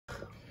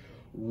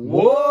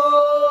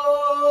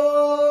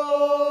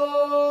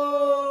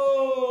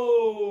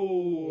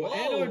Whoa!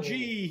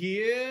 Energy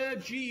here.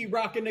 G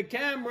rocking the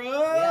camera.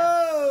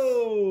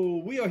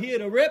 Yes. We are here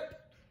to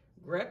rip,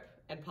 grip,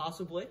 and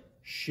possibly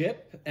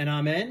ship, and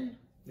I'm N.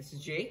 This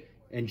is G.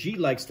 And G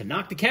likes to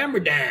knock the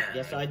camera down.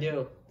 Yes, I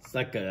do. It's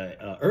like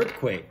a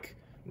earthquake.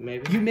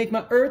 Maybe. You make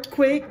my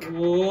earthquake.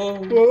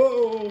 Whoa.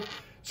 Whoa.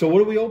 So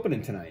what are we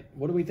opening tonight?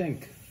 What do we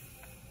think?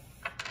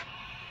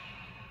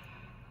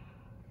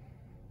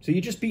 So you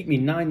just beat me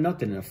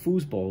 9-0 in a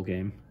foosball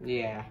game.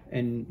 Yeah.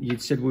 And you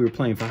said we were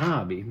playing for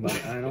hobby, but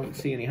I don't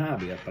see any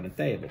hobby up on the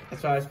table.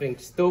 That's why I was being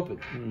stupid.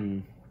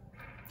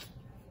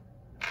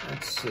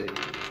 Let's see.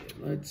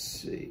 Let's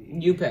see.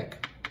 You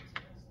pick.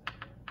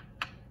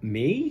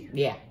 Me?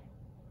 Yeah.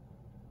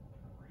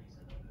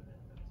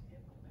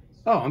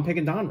 Oh, I'm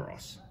picking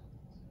Donruss.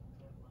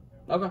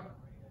 Okay.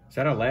 Is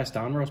that our last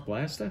Donruss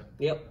blaster?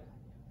 Yep.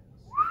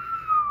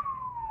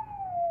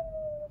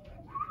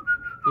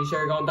 You sure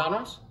you're going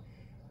Donruss?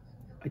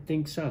 I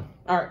think so.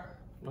 All right,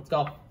 let's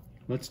go.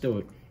 Let's do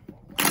it.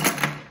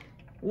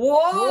 Whoa!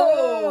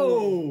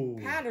 Whoa!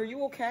 Pat, are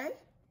you okay?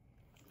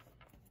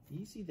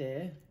 Easy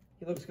there.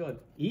 He looks good.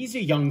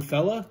 Easy, young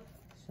fella.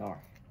 Sorry.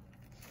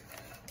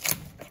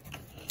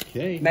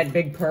 Okay. Met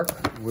Big Perk.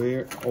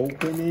 We're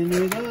opening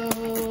it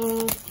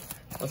up.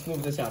 Let's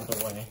move this out of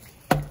the way.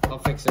 I'll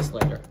fix this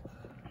later.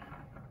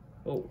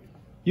 Oh.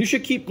 You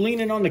should keep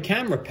leaning on the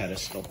camera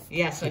pedestal.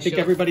 Yes, I think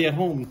everybody at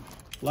home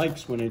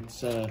likes when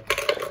it's a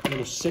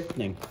little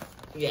sickening.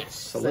 Yes.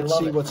 So let's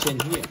see what's in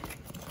here.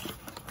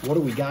 What do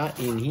we got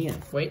in here?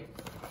 Wait.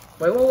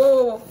 Wait,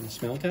 whoa. The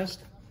smell test?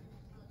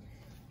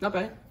 Not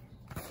bad.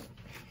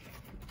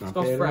 Not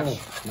Smells bad fresh.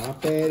 at all.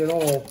 Not bad at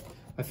all.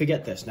 I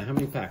forget this. Now, how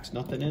many packs?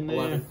 Nothing in there?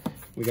 11.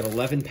 We got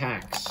 11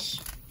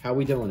 packs. How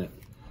we doing it?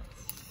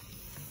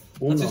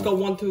 Let's just go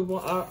 1, 2,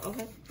 1.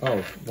 Okay.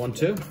 Oh, 1,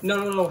 2?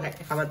 No. Hey,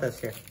 how about this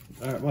here?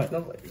 All right, what?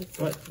 No,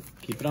 What?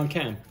 Keep it on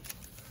cam.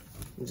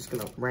 I'm just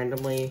gonna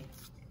randomly.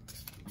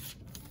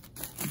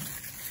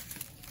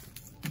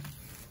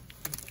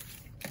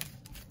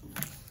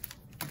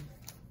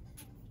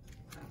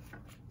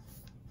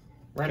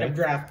 Random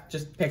draft.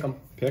 Just pick them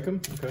Pick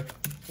them? Okay.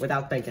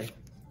 without thinking.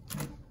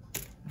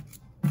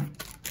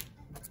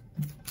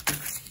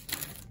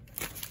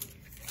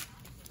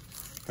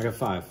 I got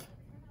 5.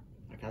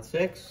 I got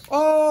 6.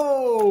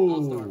 Oh!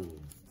 I'll start.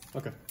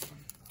 Okay.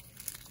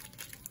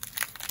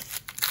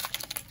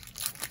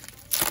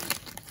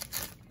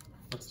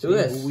 Let's do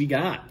this. What we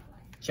got?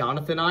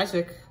 Jonathan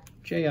Isaac.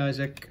 J.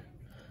 Isaac.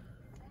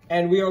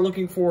 And we are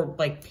looking for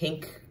like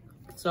pink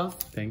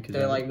stuff. Pink.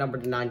 They're like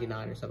numbered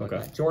 99 or something Okay.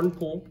 like that. Jordan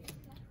Poole.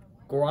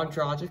 Goran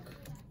Dragic.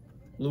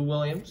 Lou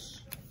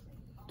Williams.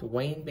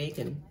 Dwayne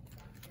Bacon.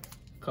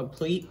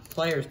 Complete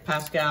players.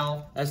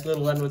 Pascal, as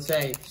Little Len would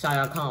say,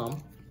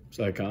 Siakam.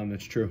 Siakam,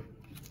 that's true.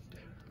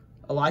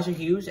 Elijah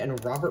Hughes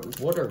and Robert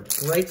Woodard.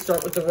 Great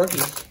start with the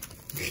rookies.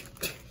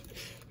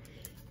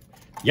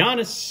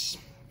 Giannis.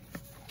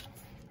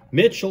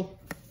 Mitchell.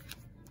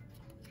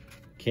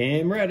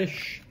 Cam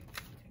Reddish.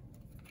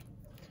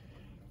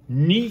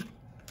 Neat.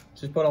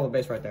 Just put all the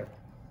base right there.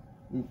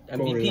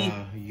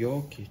 MVP.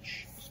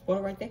 Jokic. Just put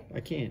it right there. I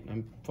can't.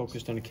 I'm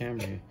focused on the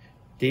camera here.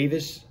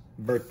 Davis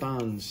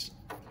Bertans.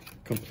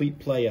 Complete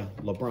player.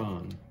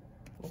 LeBron.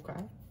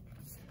 Okay.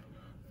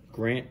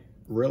 Grant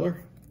Riller.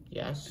 And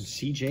Yes.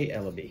 CJ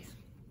Ellaby.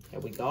 There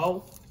we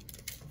go.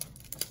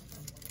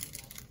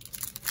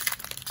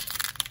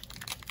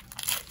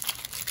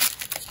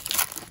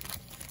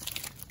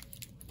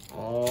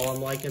 Oh,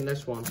 I'm liking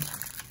this one.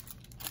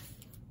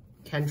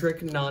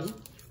 Kendrick Nunn.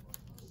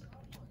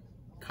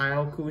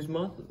 Kyle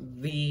Kuzma.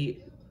 The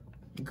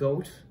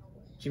GOAT.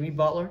 Jimmy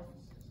Butler.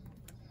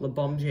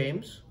 LeBum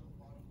James.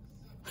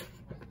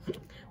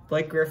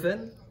 Blake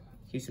Griffin.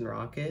 Houston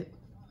Rocket.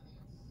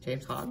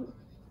 James Harden.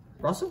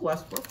 Russell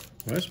Westbrook.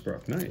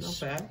 Westbrook,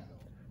 nice. Not bad.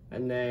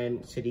 And then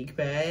Sadiq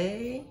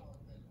Bey.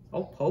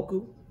 Oh,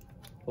 Poku.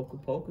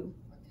 Poku.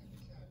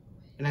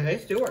 And Isaiah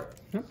Stewart.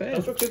 Not bad.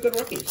 Those were 2 good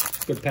rookies.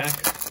 Good pack.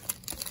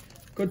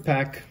 Good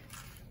pack.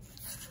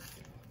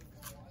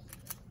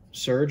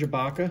 Serge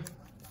Ibaka.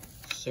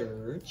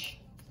 Serge.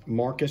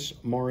 Marcus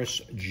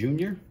Morris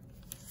Jr.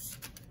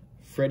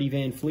 Freddie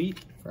Van Fleet.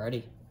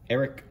 Freddie.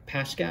 Eric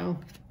Pascal.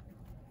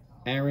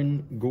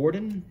 Aaron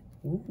Gordon.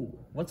 Ooh,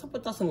 what's up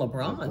with us and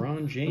LeBron?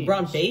 LeBron James.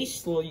 LeBron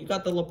base? Well, you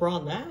got the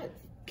LeBron that.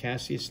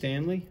 Cassius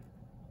Stanley.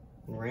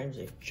 And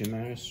Ramsey.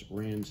 Jamaris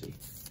Ramsey.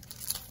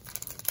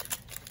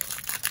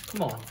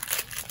 Come on.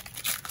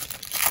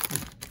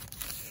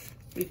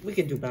 We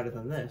can do better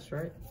than this,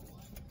 right?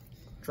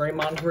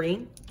 Draymond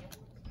Green.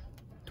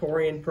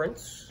 Torian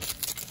Prince.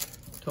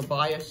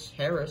 Tobias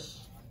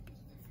Harris.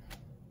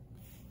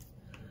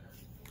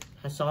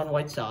 Hassan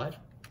Whiteside.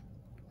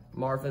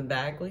 Marvin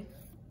Bagley.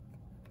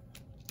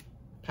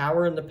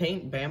 Power in the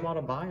paint. Bam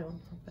Adebayo.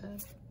 Not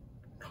bad.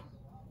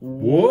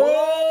 Whoa!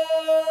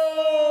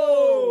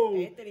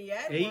 Anthony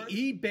Edwards.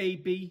 AE,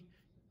 baby.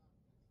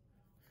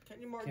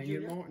 Kenyon Martin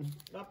Kenyon Jr. Martin.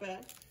 Not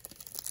bad.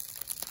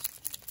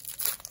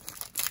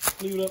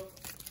 Clean up.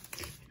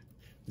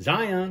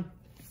 Zion.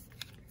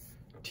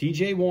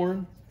 TJ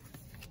Warren,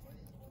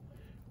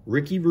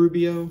 Ricky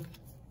Rubio,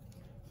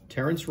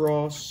 Terrence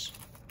Ross,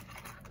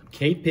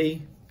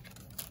 KP,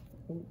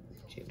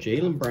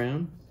 Jaylen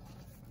Brown,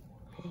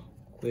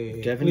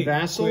 Devin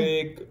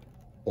Vassell,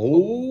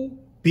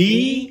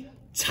 O.B.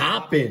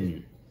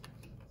 Toppin.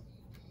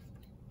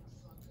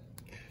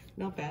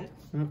 Not bad.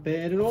 Not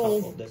bad at all.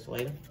 I'll hold this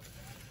later.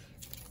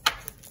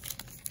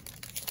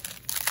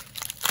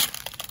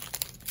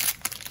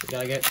 We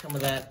gotta get some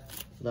of that.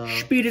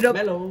 Speed it up.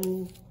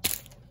 Mellow.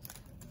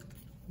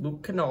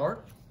 Luke Kennard,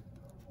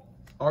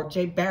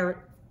 R.J. Barrett,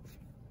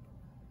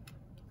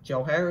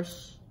 Joe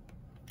Harris,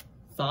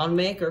 Thon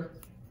Maker.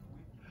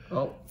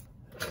 Oh,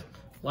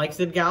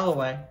 Langston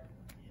Galloway,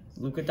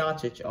 Luka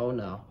Doncic. Oh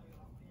no.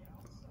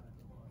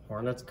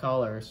 Hornets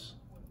colors,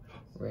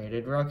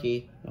 rated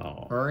rookie.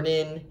 Oh.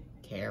 Vernon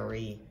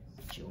Carey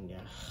Jr.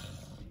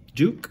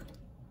 Duke.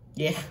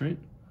 Yeah. Right.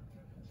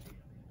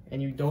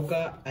 And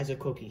Udoka as a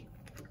cookie.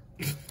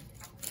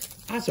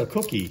 That's a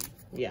cookie.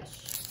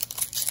 Yes.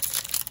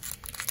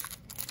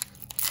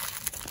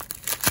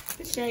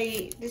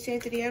 This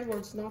Anthony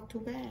Edwards not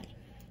too bad.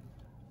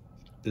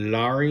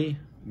 Larry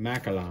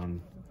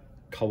McAlon,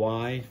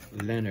 Kawhi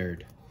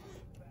Leonard,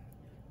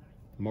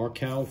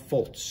 Markelle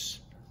Fultz,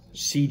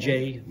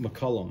 CJ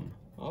McCollum,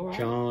 All right.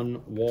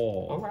 John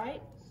Wall, All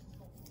right.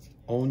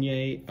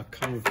 Onye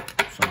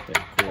something.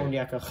 Cool.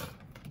 Onyeka.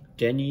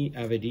 Denny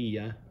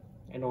Avdia,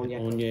 And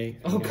Onyeka. Onye.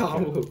 Oh,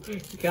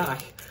 Kongwu. Guy.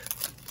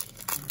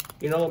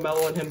 You know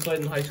Melo and him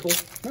played in high school?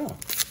 Oh,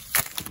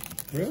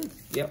 really?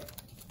 Yep.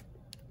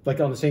 Like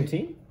on the same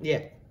team?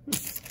 Yeah.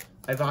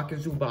 Ivica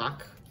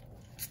Zubac.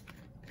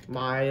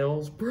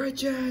 Miles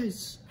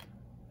Bridges.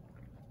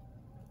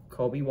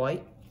 Kobe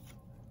White.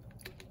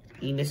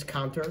 Enes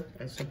Kanter,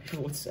 as some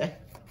people would say.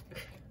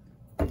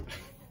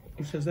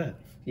 Who says that?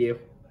 You.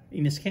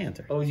 Enes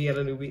Kanter. Oh, you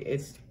got a newbie?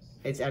 It's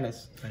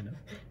Ennis. I know.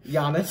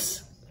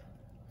 Giannis.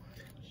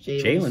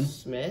 Jalen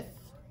Smith.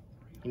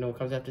 You know what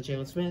comes after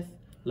Jalen Smith?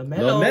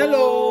 LaMelo.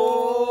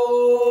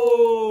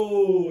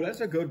 That's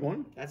a good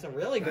one. That's a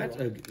really good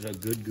one.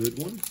 That's a good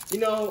one. You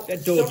know,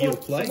 that dog you'll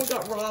play.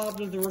 Someone got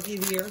robbed of the Rookie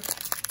of the Year.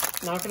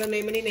 Not going to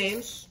name any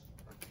names.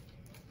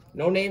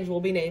 No names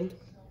will be named.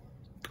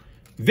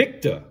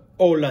 Victor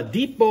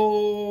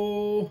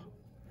Oladipo.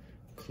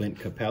 Clint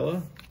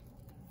Capella.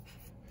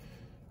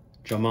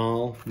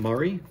 Jamal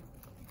Murray.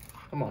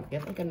 Come on,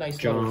 get like a nice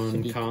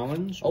John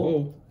Collins.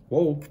 Oh.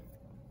 Whoa.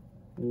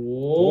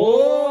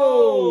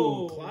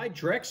 Whoa. Clyde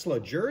Drexler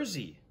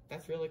jersey.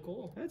 That's really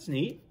cool. That's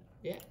neat.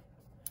 Yeah.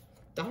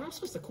 Donruss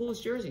has the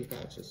coolest jersey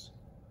patches.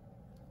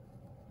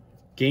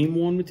 Game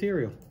 1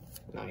 material.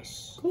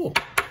 Nice. Cool.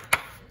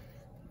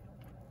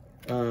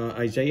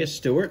 Isaiah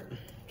Stewart.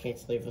 Can't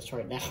sleeve this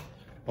right now.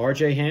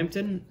 RJ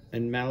Hampton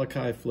and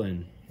Malachi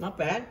Flynn. Not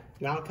bad.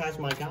 Malachi's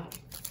my guy.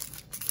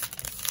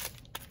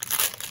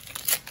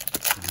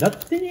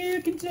 Nothing you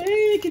can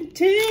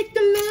take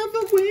the love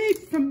away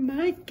from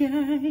my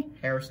guy.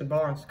 Harrison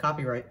Barnes,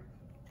 copyright.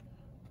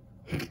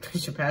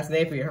 Surpass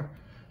Napier.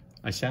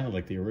 I sounded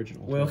like the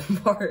original. Will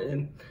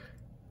Martin.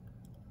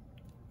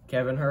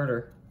 Kevin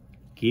Herter.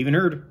 Kevin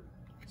Herter.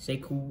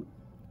 Sekou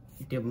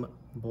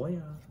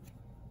Boya.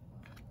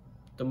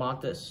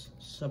 Domantas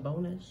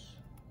Sabonis.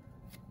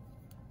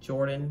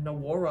 Jordan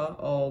Nwora.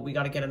 Oh, we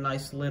got to get a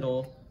nice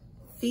little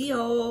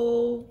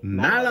Theo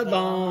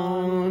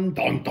Maladon.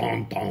 Dun,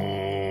 dun,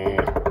 dun.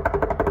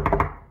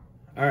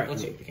 All right.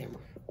 Let's shake the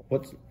camera.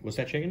 What's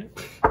that shaking it?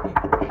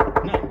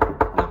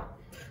 No.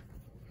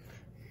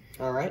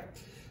 All right.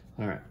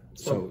 All right.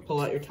 So pull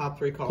out your top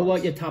 3 cards. Pull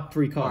out your top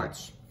 3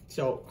 cards.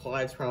 So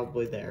Clyde's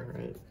probably there,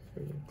 right?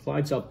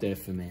 Clyde's up there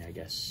for me, I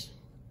guess.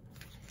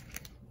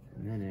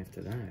 And then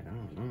after that, I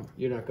don't know.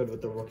 You're not good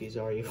with the rookies,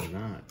 are you? I'm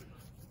not.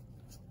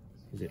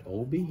 Is it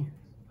Obi?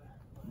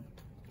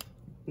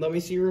 Let me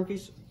see your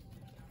rookies.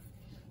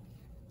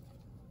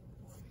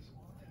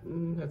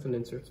 That's an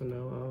insert, so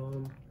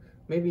no.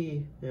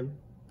 Maybe him.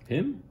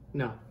 Him?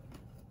 No.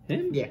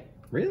 Him? Yeah.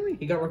 Really?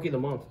 He got rookie of the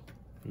month.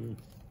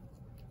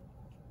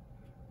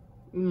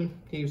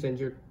 He was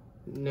injured.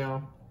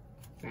 No.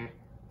 Nah.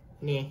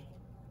 Nah.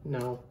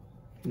 No.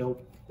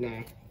 Nope.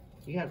 Nah.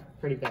 You got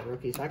pretty bad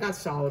rookies. I got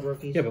solid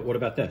rookies. Yeah, but what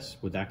about this?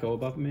 Would that go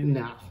above him maybe?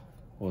 No.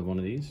 Or one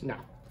of these? No.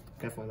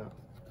 Definitely not.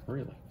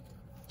 Really?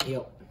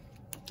 Yep.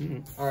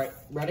 All right.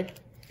 Ready?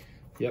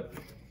 Yep.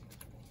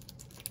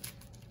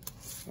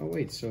 Oh,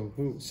 wait. So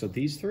who? So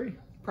these 3?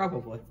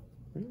 Probably.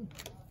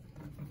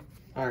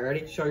 All right.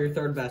 Ready? Show your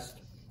third best.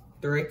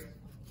 3.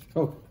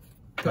 Oh.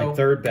 Go. My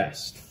third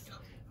best.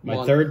 My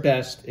 1. third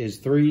best is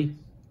 3,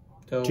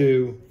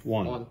 2,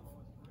 1. 1.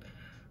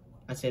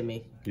 I say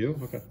me. You?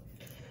 Okay.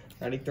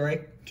 Ready? 3,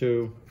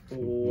 2,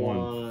 1.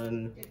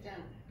 1. Get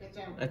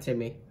down. I'd say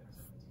me.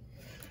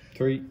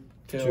 3,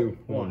 2, 2,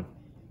 1.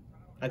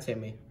 I'd say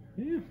me.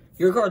 Yeah.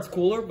 Your card's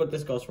cooler, but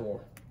this goes for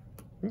more.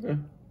 Okay.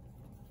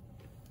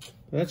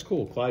 That's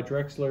cool. Clyde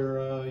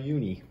Drexler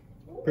uni.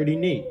 Pretty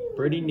neat.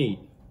 Pretty neat.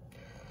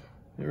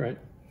 All right.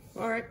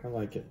 All right. I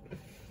like it.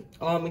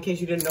 In case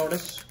you didn't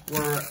notice,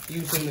 we're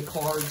using the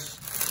cards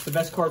The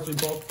best cards we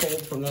both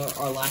pulled from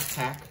our last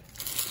pack.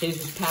 His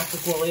was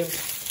Patrick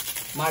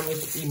Williams. Mine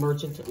was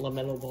Emergent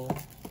LaMelo Ball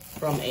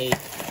from a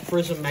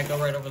Prizm Mega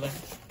right over there.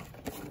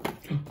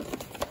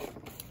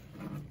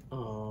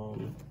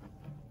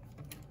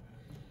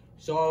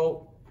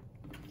 So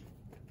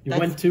you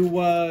went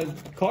to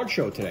card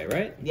show today,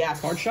 right?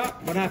 Yes. Card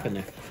shop? What happened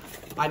there?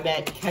 I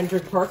met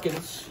Kendrick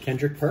Perkins.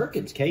 Kendrick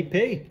Perkins,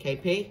 KP.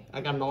 KP.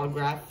 I got an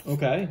autograph.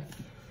 Okay.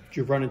 Did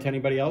you run into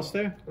anybody else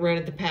there? Ran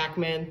into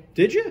Pac-Man.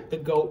 Did you? The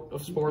GOAT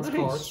of sports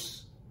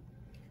cards.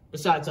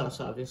 Besides us,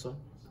 obviously.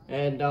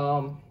 And,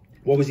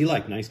 what was he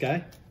like? Nice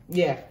guy?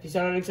 Yeah. He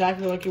sounded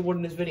exactly like he would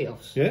in his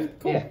videos. Yeah?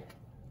 Cool. Yeah.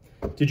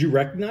 Did you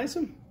recognize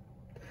him?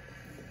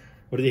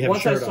 What did he have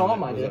Once a shirt I saw on?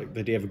 him, I did.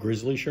 Did he have a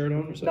Grizzly shirt on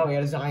or something? No, he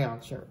had a Zion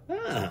shirt.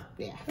 Ah.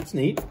 Yeah. That's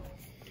neat.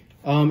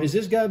 Is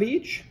this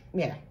garbage?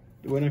 Yeah.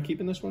 We're not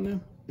keeping this one now?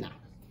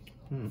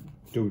 No.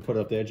 Do we put it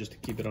up there just to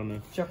keep it on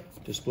the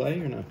display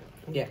or no?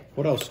 Yeah.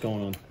 What else is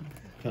going on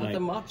tonight?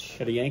 Nothing much.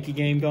 Got a Yankee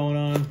game going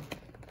on.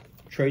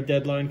 Trade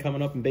deadline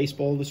coming up in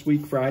baseball this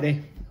week,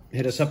 Friday.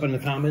 Hit us up in the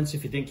comments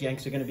if you think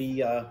Yanks are going to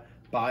be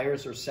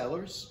buyers or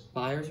sellers.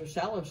 Buyers or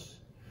sellers?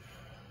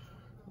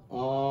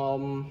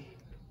 Buyers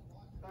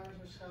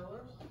or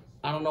sellers?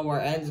 I don't know where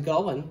Ed's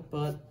going,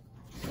 but...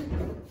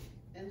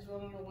 Ed's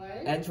running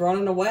away? Ed's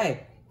running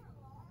away.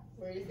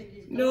 Where do you think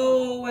he's going?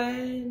 No,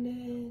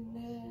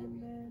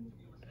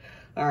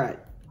 All right.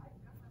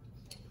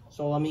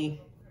 So let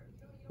me...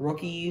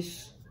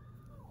 Rookies.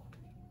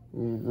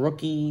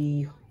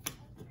 Rookie.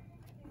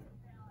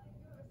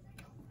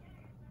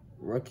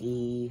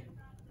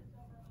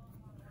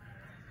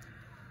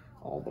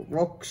 All the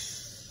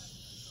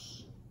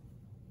rooks.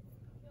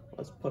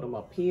 Let's put them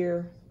up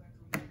here.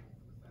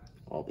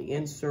 All the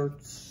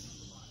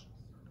inserts.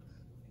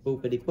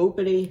 Boopity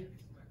boopity.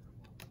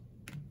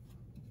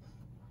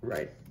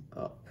 Right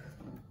up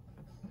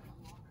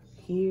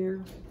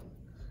here.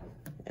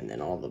 And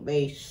then all the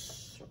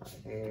base right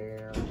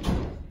here.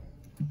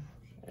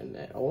 And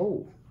then,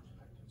 oh.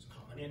 It's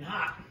coming in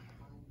hot.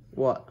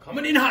 What?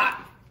 Coming in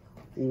hot.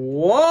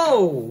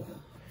 Whoa!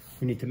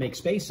 We need to make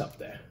space up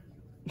there.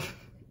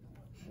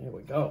 There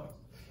we go.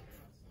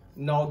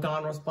 No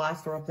Donruss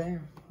blaster up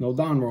there. No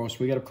Donruss.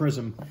 We got a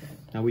Prizm.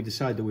 Now we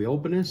decide, do we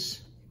open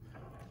this?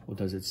 Or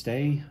does it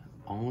stay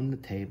on the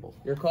table?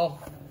 Your call.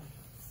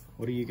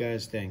 What do you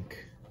guys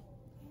think?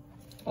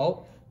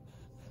 Oh.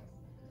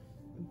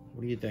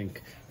 What do you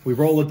think? If we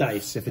roll the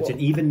dice, if it's an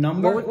even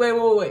number.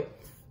 Wait.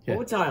 Yeah. What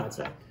would Zion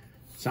say?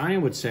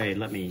 Zion would say,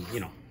 let me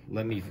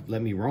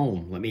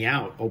roam, let me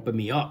out, open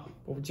me up.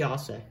 What would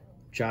Josh say?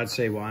 Josh'd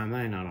say, why am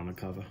I not on the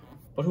cover?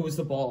 But who was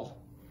the ball?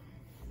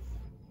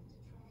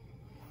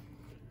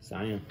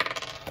 Zion.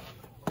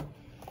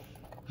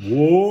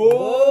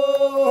 Whoa!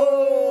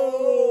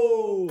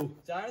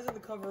 Zion's on the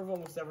cover of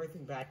almost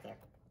everything back there.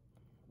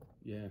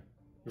 Yeah,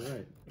 you're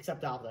right.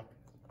 Except Optic.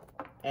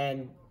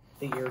 And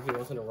the year he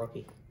wasn't a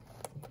rookie.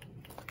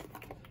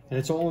 And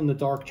it's all in the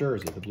dark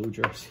jersey, the blue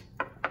jersey.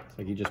 It's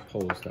like he just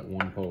posed that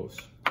one pose.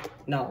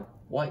 No,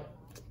 white.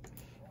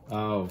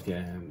 Oh,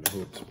 yeah,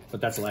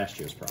 but that's last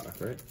year's product,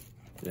 right?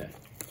 Yeah.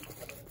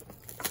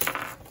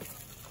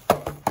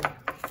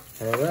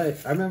 All right.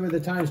 I remember the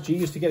times G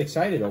used to get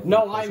excited opening.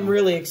 No, I'm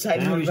really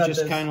excited now about he's this.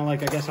 just kind of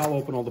like, I guess I'll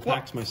open all the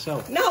packs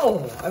myself.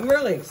 No, I'm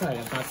really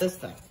excited about this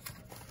thing.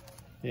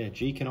 Yeah,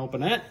 G can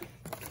open that.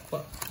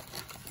 But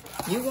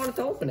you wanted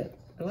to open it.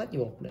 I let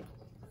you open it.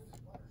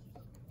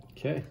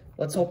 Okay.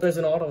 Let's hope there's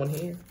an auto in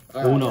here.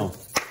 Uno,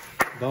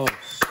 dos,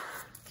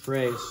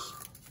 tres,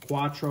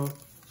 cuatro,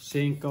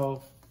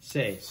 cinco,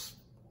 seis.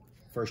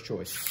 First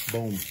choice.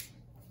 Boom.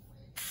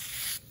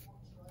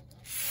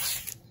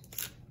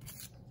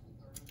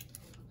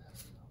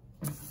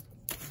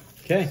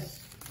 Okay.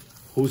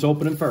 Who's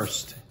opening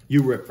first?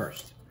 You rip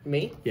first.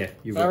 Me? Yeah,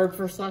 you I rip. ripped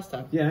first last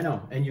time. Yeah, I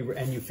know. And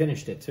you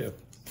finished it too.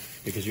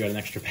 Because you had an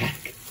extra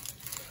pack.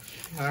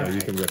 So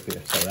you can rip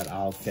here. So that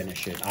I'll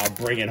finish it. I'll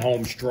bring it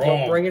home strong.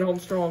 I'll bring it home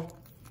strong.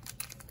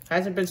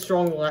 Hasn't been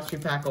strong the last few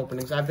pack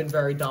openings. I've been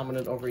very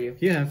dominant over you.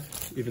 You have.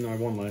 Even though I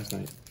won last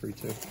night.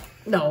 3-2.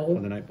 No. Or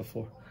the night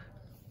before.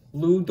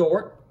 Lou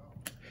Dort.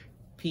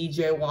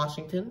 PJ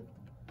Washington.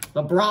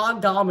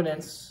 LeBron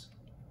dominance.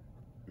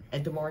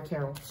 And DeMar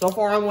Carroll. So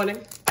far, I'm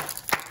winning.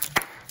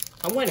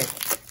 I'm winning.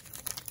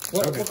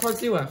 What cards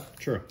do you have?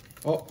 Sure.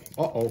 Oh,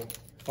 uh-oh.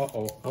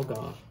 Uh-oh. Oh,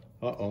 God.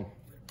 Uh-oh.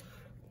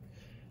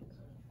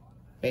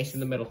 Base in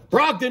the middle.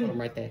 Brogdon! Put him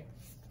right there.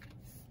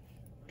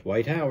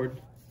 Dwight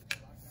Howard.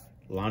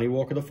 Lonnie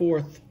Walker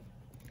IV.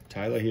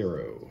 Tyler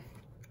Hero.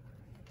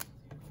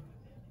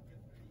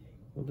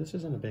 Well, this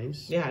isn't a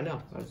base. Yeah, I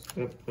know. I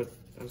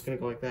was gonna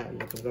go like that and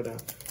let them go down.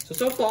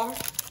 So far,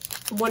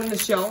 I'm winning the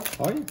show.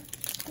 Are you?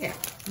 Yeah.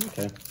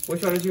 Okay.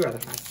 Which one did you rather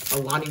have? A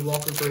Lonnie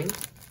Walker green?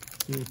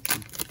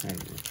 I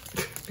don't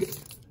know.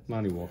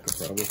 Lonnie Walker,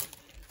 probably.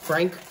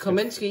 Frank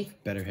Kaminsky.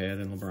 Better hair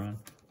than LeBron.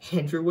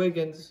 Andrew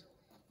Wiggins.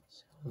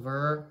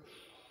 Silver.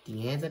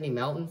 DeAnthony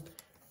Melton.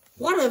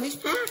 What are these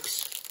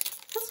packs?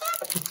 What's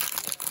happening?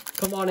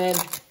 Come on in.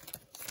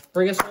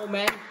 Bring us home,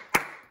 man.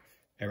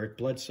 Eric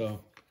Bledsoe.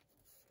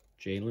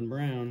 Jaylen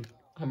Brown.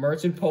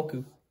 Emergent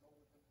Poku.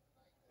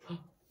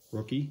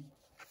 Rookie.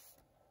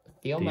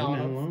 Theo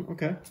Malone.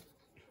 Okay.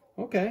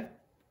 Okay.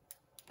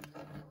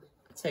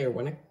 I'd say you're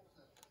winning.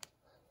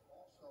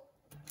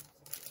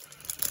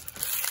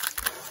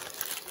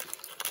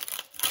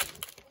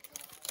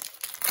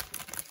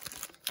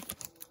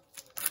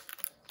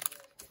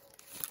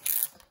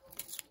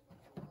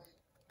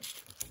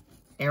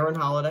 Aaron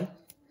Holiday.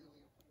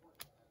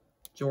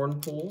 Jordan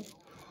Poole.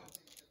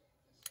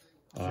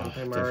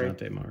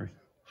 DeJounte Murray.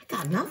 I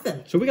got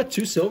nothing. So we got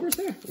 2 silvers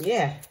there?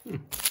 Yeah.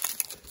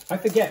 I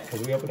forget,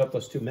 because we opened up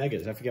those 2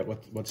 megas. I forget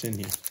what's in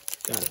here.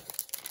 Got it.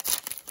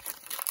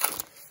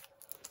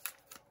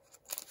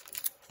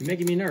 You're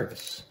making me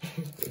nervous.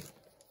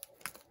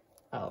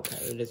 Oh, okay.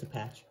 It is a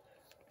patch.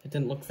 It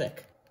didn't look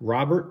thick.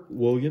 Robert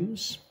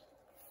Williams.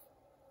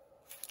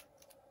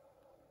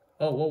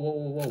 Oh, whoa, whoa,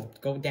 whoa, whoa.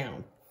 Go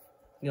down.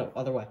 No,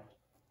 other way.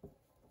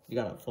 You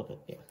gotta flip it.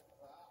 Yeah.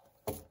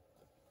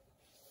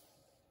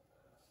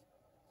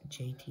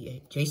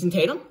 JTA. Jason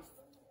Tatum?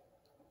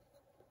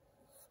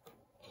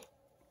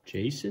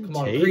 Jason Come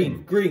on,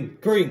 Tatum.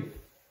 green.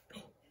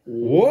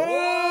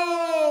 Whoa!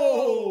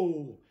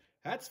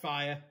 That's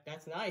fire.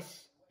 That's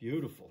nice.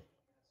 Beautiful.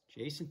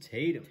 Jason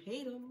Tatum.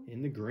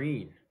 In the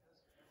green.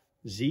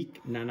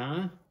 Zeke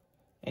Nana.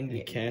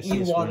 And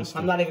Cassius you won. Winston.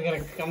 I'm not even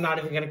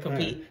gonna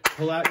compete. Right.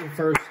 Pull out your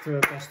first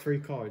best 3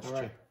 cards. All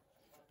right.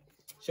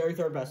 Show your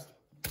third best.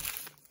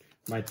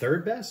 My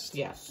third best?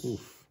 Yes.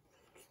 Oof.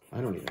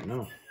 I don't even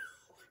know.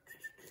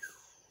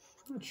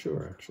 Not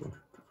sure, actually.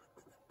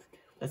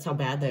 That's how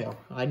bad they are.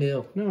 I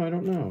do. No, I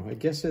don't know. I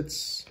guess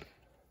it's...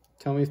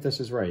 Tell me if this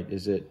is right.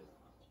 Is it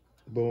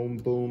boom,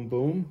 boom,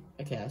 boom?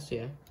 I guess,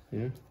 yeah.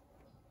 Yeah.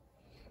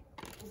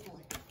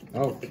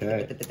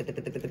 Okay.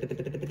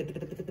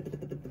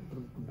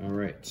 All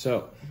right.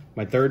 So,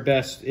 my third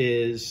best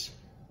is...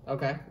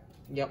 Okay.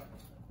 Yep.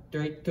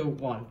 3, 2,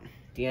 1.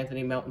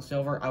 DeAnthony Melton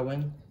Silver. I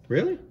win.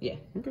 Really? Yeah.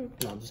 Okay.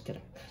 No, I'm just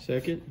kidding.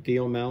 Second,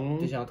 Theo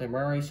Malone. DeJounte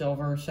Murray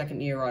Silver.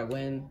 Second year, I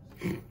win.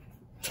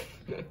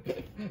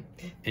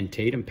 And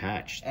Tatum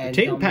patch. And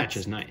The Tatum patch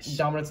is nice.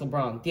 Dominance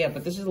LeBron. Yeah,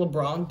 but this is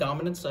LeBron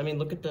dominance. I mean,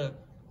 look at that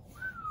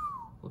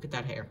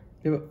hair.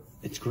 Yeah, but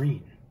it's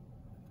green.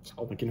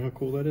 Oh. Like, you know how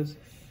cool that is?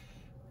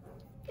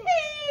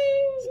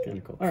 It's kind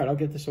of cool. All right, I'll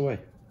get this away.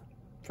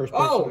 First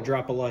person to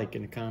drop a like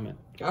in a comment.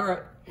 All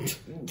right.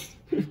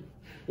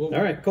 All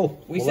right,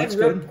 cool. We said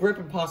grip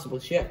impossible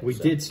shit. We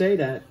did say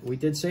that. We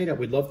did say that.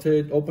 We'd love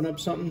to open up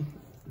something,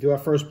 do our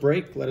first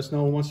break. Let us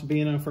know who wants to be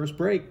in our first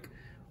break.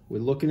 We're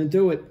looking to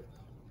do it.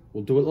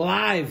 We'll do it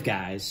live,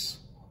 guys.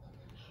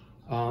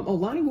 Oh,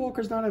 Lonnie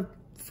Walker's not a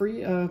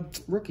free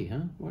rookie,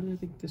 huh? Why did I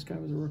think this guy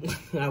was a rookie?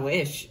 I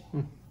wish.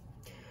 All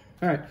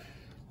right.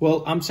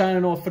 Well, I'm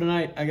signing off for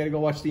tonight. I got to go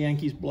watch the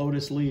Yankees blow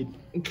this lead.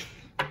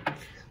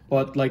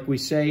 But like we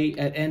say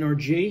at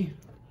NRG,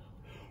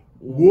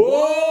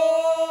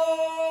 whoa!